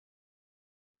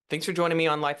Thanks for joining me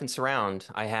on Life and Surround.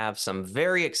 I have some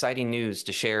very exciting news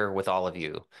to share with all of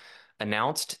you.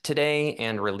 Announced today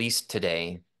and released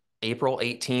today, April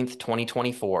 18th,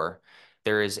 2024,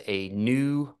 there is a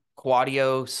new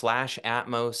Quadio slash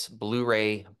Atmos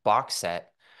Blu-ray box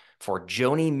set for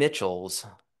Joni Mitchell's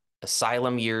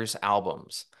Asylum Years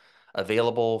albums,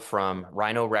 available from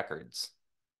Rhino Records.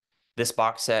 This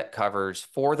box set covers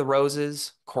For the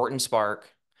Roses, Court and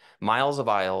Spark, Miles of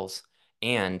Isles,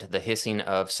 and The Hissing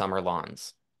of Summer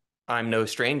Lawns. I'm no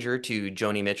stranger to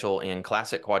Joni Mitchell in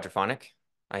classic quadraphonic.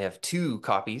 I have two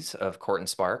copies of Court and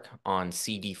Spark on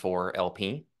CD4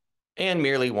 LP, and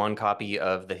merely one copy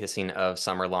of The Hissing of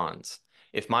Summer Lawns.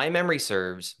 If my memory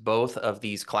serves, both of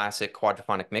these classic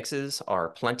quadraphonic mixes are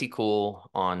plenty cool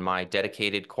on my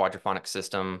dedicated quadraphonic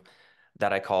system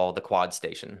that I call the Quad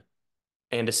Station.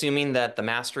 And assuming that the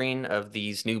mastering of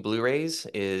these new Blu-rays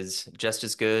is just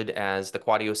as good as the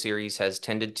Quadio series has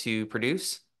tended to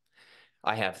produce,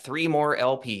 I have 3 more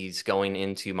LPs going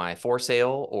into my for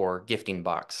sale or gifting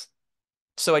box.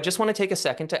 So I just want to take a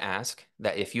second to ask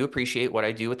that if you appreciate what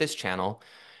I do with this channel,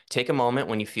 take a moment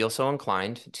when you feel so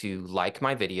inclined to like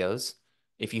my videos.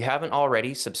 If you haven't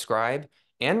already, subscribe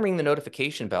and ring the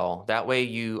notification bell. That way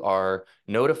you are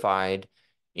notified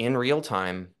in real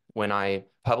time when I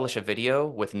publish a video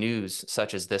with news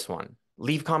such as this one.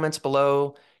 Leave comments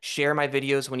below, share my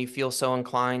videos when you feel so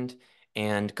inclined,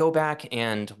 and go back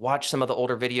and watch some of the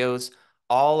older videos.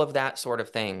 All of that sort of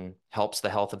thing helps the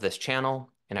health of this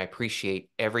channel, and I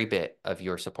appreciate every bit of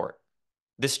your support.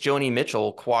 This Joni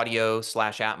Mitchell Quadio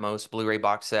slash Atmos Blu-ray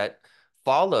box set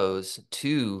follows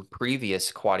 2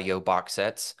 previous Quadio box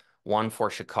sets, one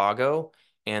for Chicago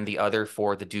and the other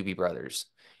for the Doobie Brothers.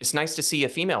 It's nice to see a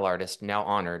female artist now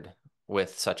honored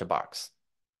with such a box.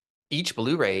 Each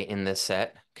Blu-ray in this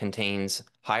set contains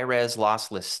high-res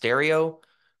lossless stereo,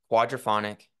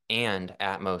 quadraphonic, and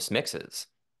Atmos mixes.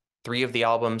 3 of the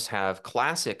albums have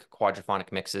classic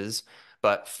quadraphonic mixes,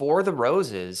 but For the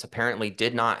Roses apparently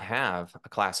did not have a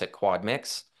classic quad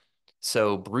mix.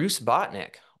 So Bruce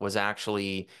Botnick was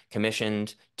actually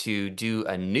commissioned to do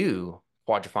a new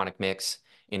quadraphonic mix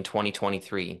in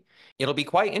 2023. It'll be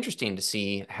quite interesting to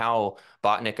see how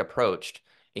Botnick approached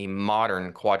a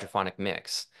modern quadraphonic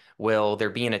mix. Will there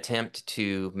be an attempt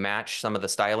to match some of the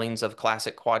stylings of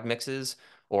classic quad mixes,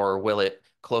 or will it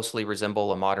closely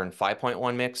resemble a modern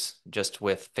 5.1 mix, just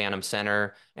with phantom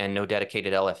center and no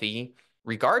dedicated LFE?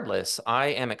 Regardless, I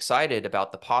am excited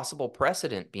about the possible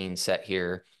precedent being set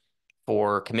here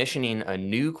for commissioning a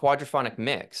new quadraphonic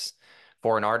mix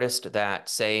for an artist that,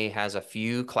 say, has a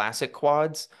few classic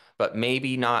quads, but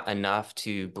maybe not enough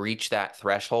to breach that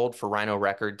threshold for Rhino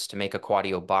Records to make a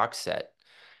Quadio box set.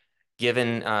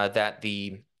 Given that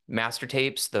the master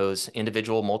tapes, those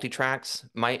individual multi-tracks,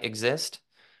 might exist,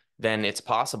 then it's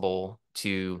possible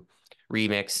to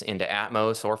remix into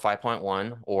Atmos or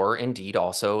 5.1, or indeed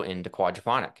also into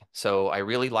quadraphonic. So I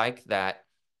really like that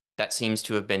that seems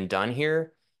to have been done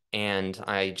here, and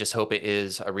I just hope it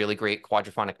is a really great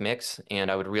quadraphonic mix, and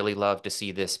I would really love to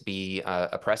see this be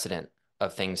a precedent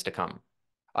of things to come.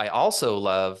 I also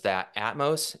love that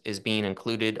Atmos is being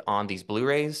included on these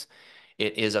Blu-rays.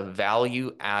 It is a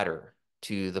value adder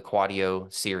to the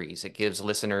Quadio series. It gives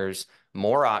listeners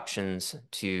more options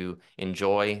to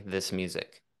enjoy this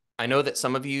music. I know that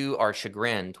some of you are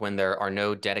chagrined when there are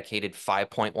no dedicated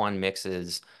 5.1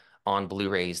 mixes on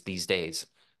Blu-rays these days.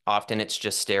 Often it's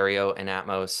just stereo and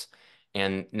Atmos,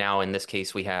 and now in this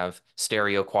case we have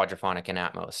stereo, quadraphonic, and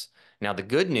Atmos. Now the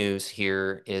good news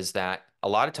here is that a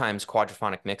lot of times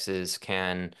quadraphonic mixes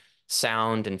can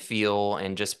sound and feel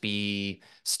and just be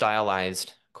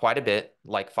stylized quite a bit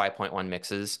like 5.1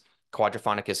 mixes.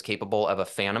 Quadraphonic is capable of a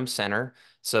phantom center,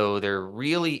 so there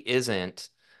really isn't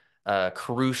a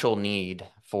crucial need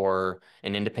for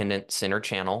an independent center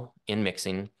channel in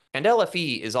mixing. And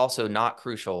LFE is also not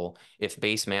crucial if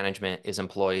bass management is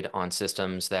employed on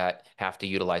systems that have to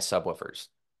utilize subwoofers.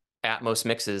 Atmos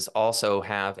mixes also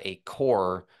have a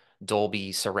core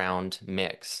Dolby surround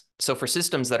mix. So for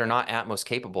systems that are not Atmos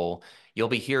capable, you'll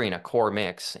be hearing a core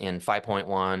mix in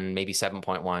 5.1, maybe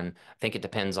 7.1. I think it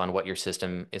depends on what your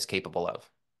system is capable of.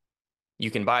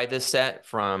 You can buy this set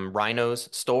from Rhino's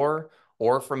store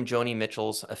or from Joni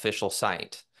Mitchell's official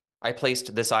site. I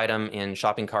placed this item in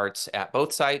shopping carts at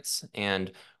both sites,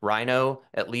 and Rhino,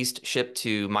 at least shipped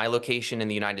to my location in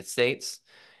the United States,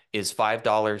 is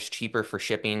 $5 cheaper for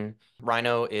shipping.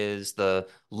 Rhino is the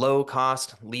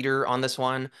low-cost leader on this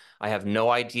one. I have no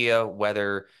idea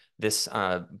whether this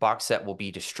box set will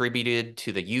be distributed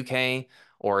to the UK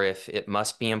or if it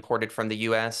must be imported from the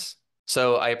US.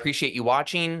 So I appreciate you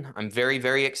watching. I'm very,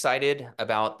 very excited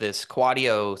about this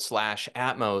Quadio slash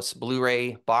Atmos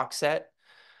Blu-ray box set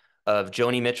of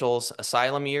Joni Mitchell's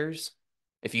Asylum years.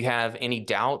 If you have any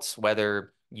doubts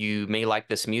whether you may like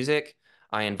this music,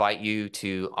 I invite you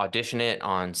to audition it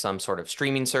on some sort of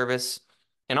streaming service.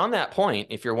 And on that point,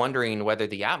 if you're wondering whether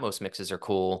the Atmos mixes are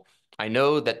cool, I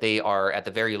know that they are at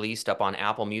the very least up on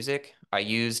Apple Music. I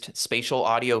used Spatial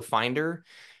Audio Finder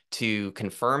to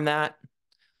confirm that.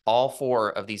 All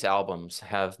four of these albums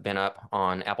have been up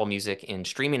on Apple Music in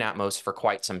streaming Atmos for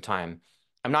quite some time.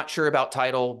 I'm not sure about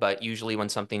Tidal, but usually when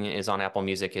something is on Apple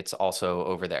Music, it's also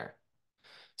over there.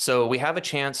 So we have a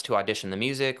chance to audition the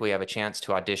music. We have a chance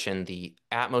to audition the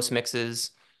Atmos mixes.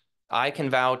 I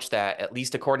can vouch that, at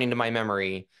least according to my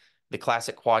memory, the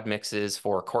classic quad mixes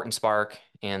for Court and Spark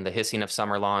and the Hissing of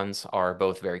Summer Lawns are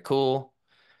both very cool.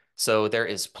 So there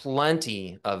is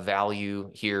plenty of value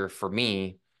here for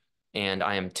me, and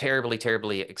I am terribly,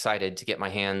 terribly excited to get my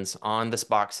hands on this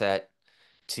box set,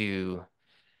 to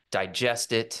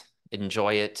digest it,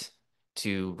 enjoy it,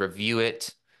 to review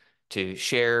it, to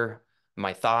share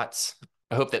my thoughts.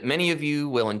 I hope that many of you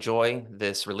will enjoy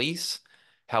this release.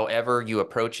 However you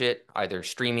approach it, either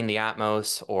streaming the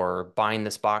Atmos or buying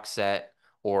this box set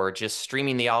or just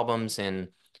streaming the albums in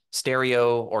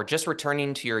stereo or just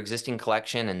returning to your existing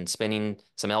collection and spinning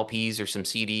some LPs or some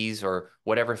CDs or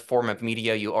whatever form of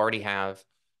media you already have.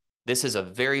 This is a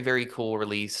very, very cool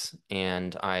release,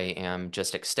 and I am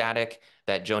just ecstatic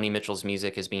that Joni Mitchell's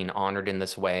music is being honored in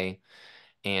this way.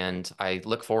 And I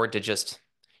look forward to just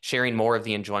sharing more of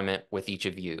the enjoyment with each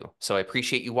of you. So I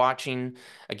appreciate you watching.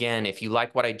 Again, if you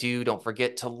like what I do, don't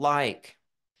forget to like,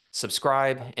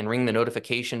 subscribe, and ring the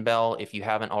notification bell if you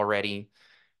haven't already.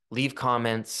 Leave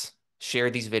comments, share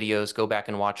these videos, go back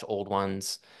and watch old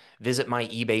ones. Visit my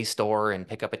eBay store and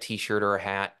pick up a t-shirt or a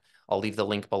hat. I'll leave the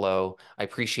link below. I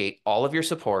appreciate all of your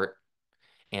support.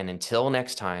 And until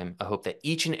next time, I hope that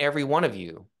each and every one of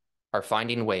you are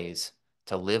finding ways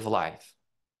to live life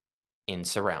in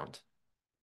surround.